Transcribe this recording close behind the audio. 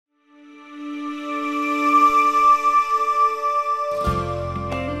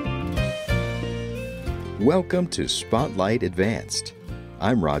Welcome to Spotlight Advanced.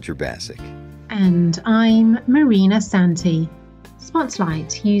 I'm Roger Basick. And I'm Marina Santee.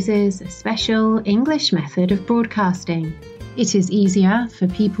 Spotlight uses a special English method of broadcasting. It is easier for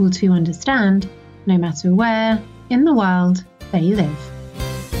people to understand no matter where in the world they live.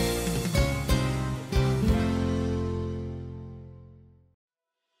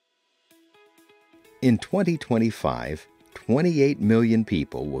 In 2025, 28 million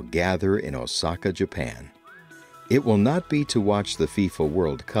people will gather in Osaka, Japan. It will not be to watch the FIFA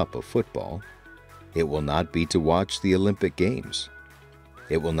World Cup of football. It will not be to watch the Olympic Games.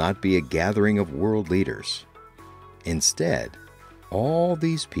 It will not be a gathering of world leaders. Instead, all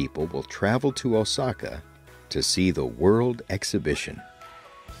these people will travel to Osaka to see the World Exhibition.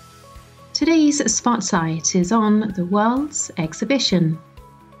 Today's spotlight is on the World's Exhibition.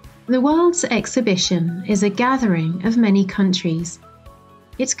 The World's Exhibition is a gathering of many countries.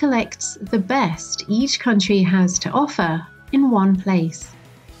 It collects the best each country has to offer in one place.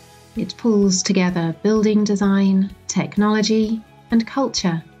 It pulls together building design, technology, and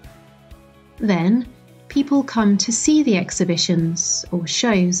culture. Then, people come to see the exhibitions or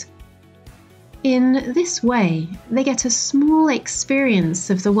shows. In this way, they get a small experience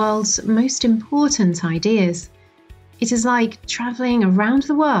of the world's most important ideas. It is like traveling around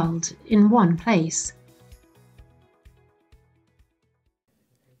the world in one place.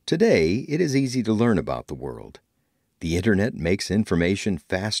 Today, it is easy to learn about the world. The internet makes information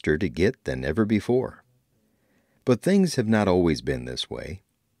faster to get than ever before. But things have not always been this way,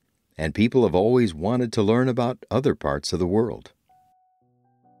 and people have always wanted to learn about other parts of the world.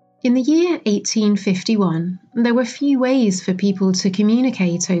 In the year 1851, there were few ways for people to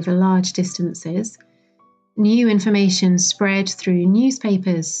communicate over large distances. New information spread through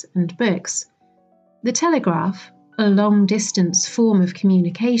newspapers and books. The telegraph, a long-distance form of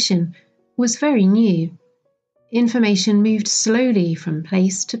communication, was very new. Information moved slowly from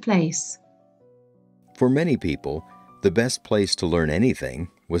place to place. For many people, the best place to learn anything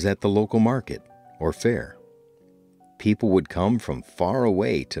was at the local market or fair. People would come from far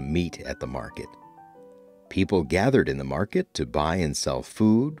away to meet at the market. People gathered in the market to buy and sell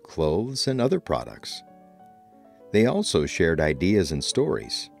food, clothes, and other products. They also shared ideas and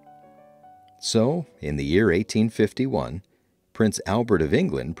stories. So, in the year 1851, Prince Albert of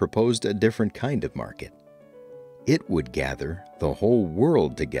England proposed a different kind of market. It would gather the whole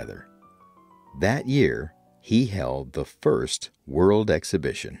world together. That year, he held the first World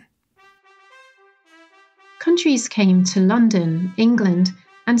Exhibition. Countries came to London, England,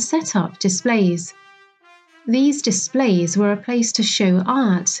 and set up displays. These displays were a place to show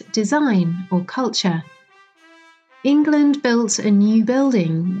art, design, or culture. England built a new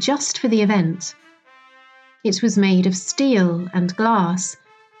building just for the event. It was made of steel and glass.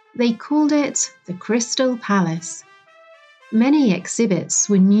 They called it the Crystal Palace. Many exhibits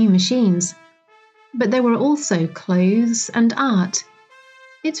were new machines, but there were also clothes and art.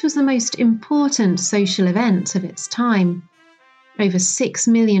 It was the most important social event of its time. Over 6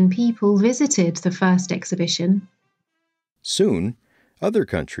 million people visited the first exhibition. Soon, other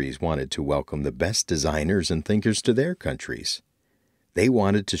countries wanted to welcome the best designers and thinkers to their countries. They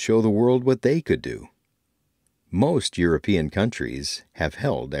wanted to show the world what they could do. Most European countries have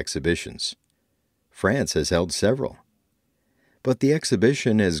held exhibitions. France has held several. But the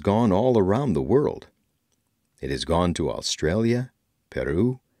exhibition has gone all around the world. It has gone to Australia,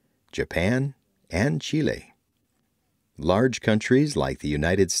 Peru, Japan, and Chile. Large countries like the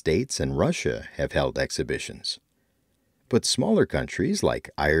United States and Russia have held exhibitions. But smaller countries like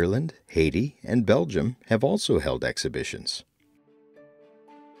Ireland, Haiti, and Belgium have also held exhibitions.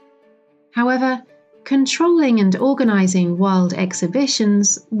 However, controlling and organizing world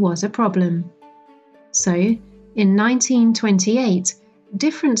exhibitions was a problem. So, in 1928,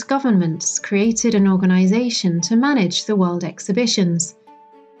 different governments created an organization to manage the world exhibitions.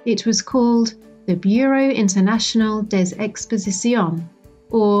 It was called the Bureau International des Expositions,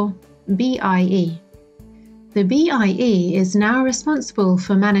 or BIE. The BIE is now responsible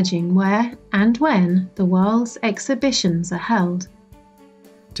for managing where and when the world's exhibitions are held.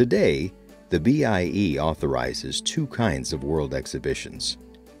 Today, the BIE authorizes two kinds of world exhibitions.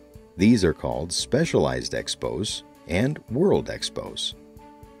 These are called Specialized Expos and World Expos.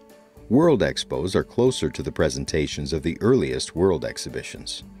 World Expos are closer to the presentations of the earliest world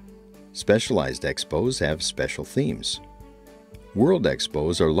exhibitions. Specialized Expos have special themes. World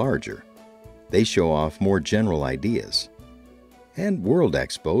Expos are larger. They show off more general ideas. And World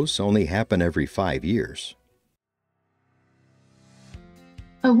Expos only happen every 5 years.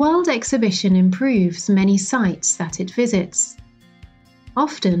 A world exhibition improves many sites that it visits.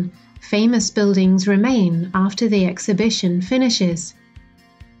 Often, Famous buildings remain after the exhibition finishes.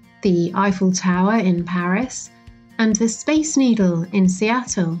 The Eiffel Tower in Paris and the Space Needle in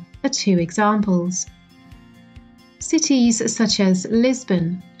Seattle are two examples. Cities such as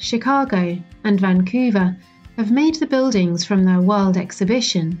Lisbon, Chicago, and Vancouver have made the buildings from the World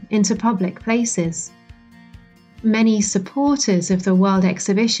Exhibition into public places. Many supporters of the World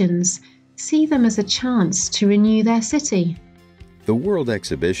Exhibitions see them as a chance to renew their city. The World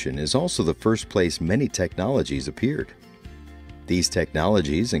Exhibition is also the first place many technologies appeared. These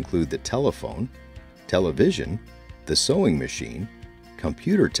technologies include the telephone, television, the sewing machine,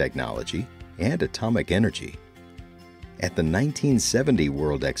 computer technology, and atomic energy. At the 1970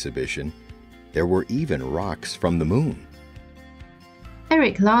 World Exhibition, there were even rocks from the moon.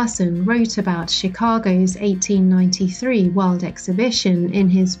 Erik Larson wrote about Chicago's 1893 World Exhibition in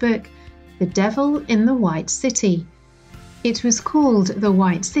his book, The Devil in the White City. It was called the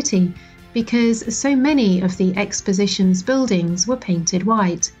White City because so many of the exposition's buildings were painted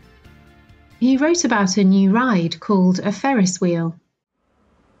white. He wrote about a new ride called a Ferris wheel.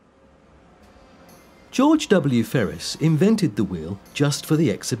 George W. Ferris invented the wheel just for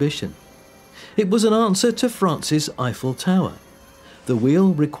the exhibition. It was an answer to France's Eiffel Tower. The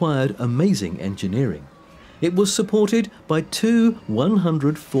wheel required amazing engineering. It was supported by two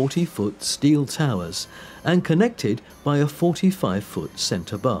 140-foot steel towers and connected by a 45-foot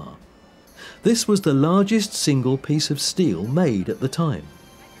centre bar. This was the largest single piece of steel made at the time.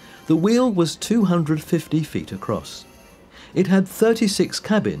 The wheel was 250 feet across. It had 36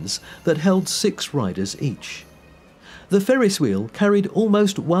 cabins that held 6 riders each. The Ferris wheel carried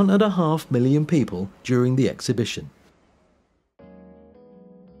almost 1.5 million people during the exhibition.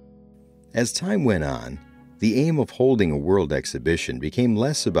 As time went on, the aim of holding a world exhibition became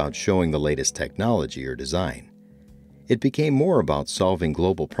less about showing the latest technology or design. It became more about solving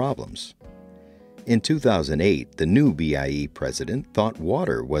global problems. In 2008, the new BIE president thought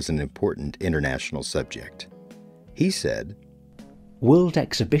water was an important international subject. He said, "World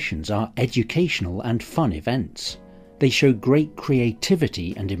exhibitions are educational and fun events. They show great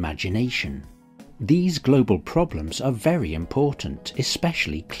creativity and imagination. These global problems are very important,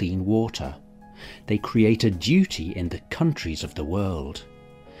 especially clean water. They create a duty in the countries of the world.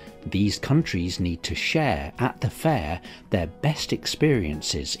 These countries need to share at the fair their best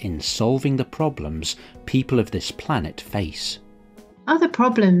experiences in solving the problems people of this planet face." Other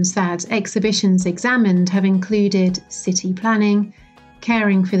problems that exhibitions examined have included city planning,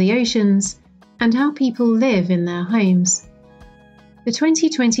 caring for the oceans, and how people live in their homes. The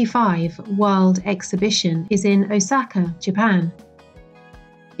 2025 World Exhibition is in Osaka, Japan.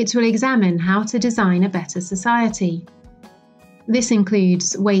 It will examine how to design a better society. This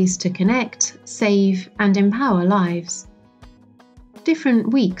includes ways to connect, save, and empower lives.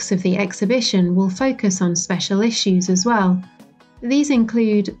 Different weeks of the exhibition will focus on special issues as well. These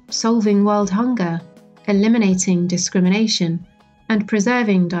include solving world hunger, eliminating discrimination, and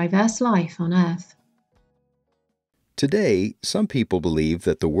preserving diverse life on Earth. Today, some people believe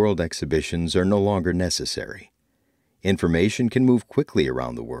that the world exhibitions are no longer necessary. Information can move quickly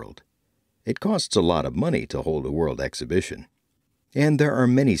around the world. It costs a lot of money to hold a world exhibition. And there are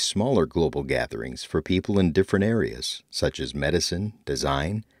many smaller global gatherings for people in different areas, such as medicine,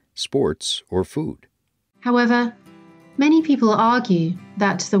 design, sports, or food. However, many people argue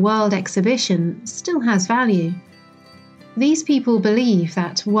that the World Exhibition still has value. These people believe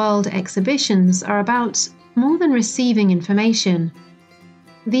that world exhibitions are about more than receiving information.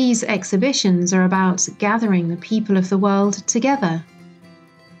 These exhibitions are about gathering the people of the world together.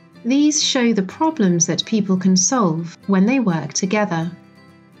 These show the problems that people can solve when they work together.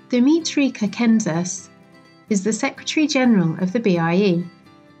 Dimitri Kakenzas is the Secretary General of the BIE.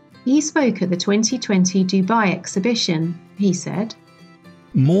 He spoke at the 2020 Dubai exhibition. He said,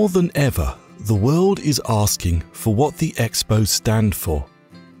 "More than ever, the world is asking for what the Expos stand for.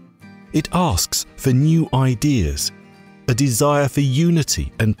 It asks for new ideas, a desire for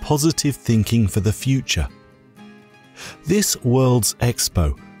unity and positive thinking for the future. This World's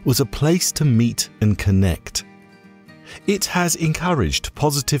Expo was a place to meet and connect. It has encouraged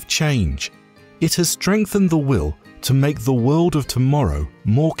positive change. It has strengthened the will to make the world of tomorrow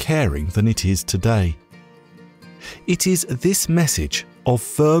more caring than it is today. It is this message of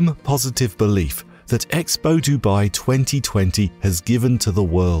firm positive belief that Expo Dubai 2020 has given to the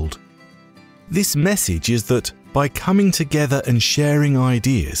world. This message is that by coming together and sharing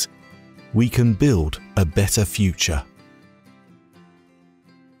ideas, we can build a better future."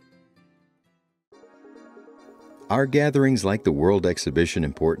 Are gatherings like the World Exhibition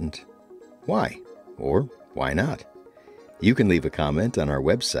important? Why? Or why not? You can leave a comment on our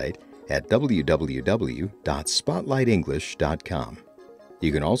website at www.spotlightenglish.com.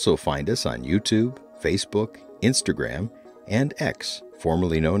 You can also find us on YouTube, Facebook, Instagram, and X,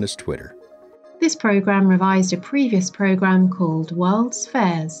 formerly known as Twitter. This program revised a previous program called World's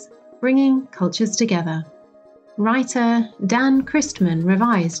Fairs, Bringing Cultures Together. Writer Dan Christman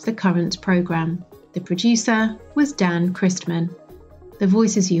revised the current program. The producer was Dan Christman. The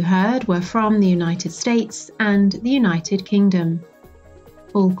voices you heard were from the United States and the United Kingdom.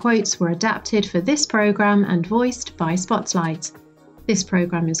 All quotes were adapted for this program and voiced by Spotlight. This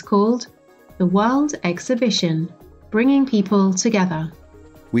program is called The World Exhibition, Bringing People Together.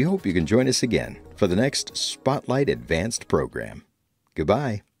 We hope you can join us again for the next Spotlight Advanced program.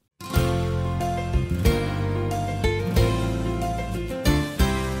 Goodbye.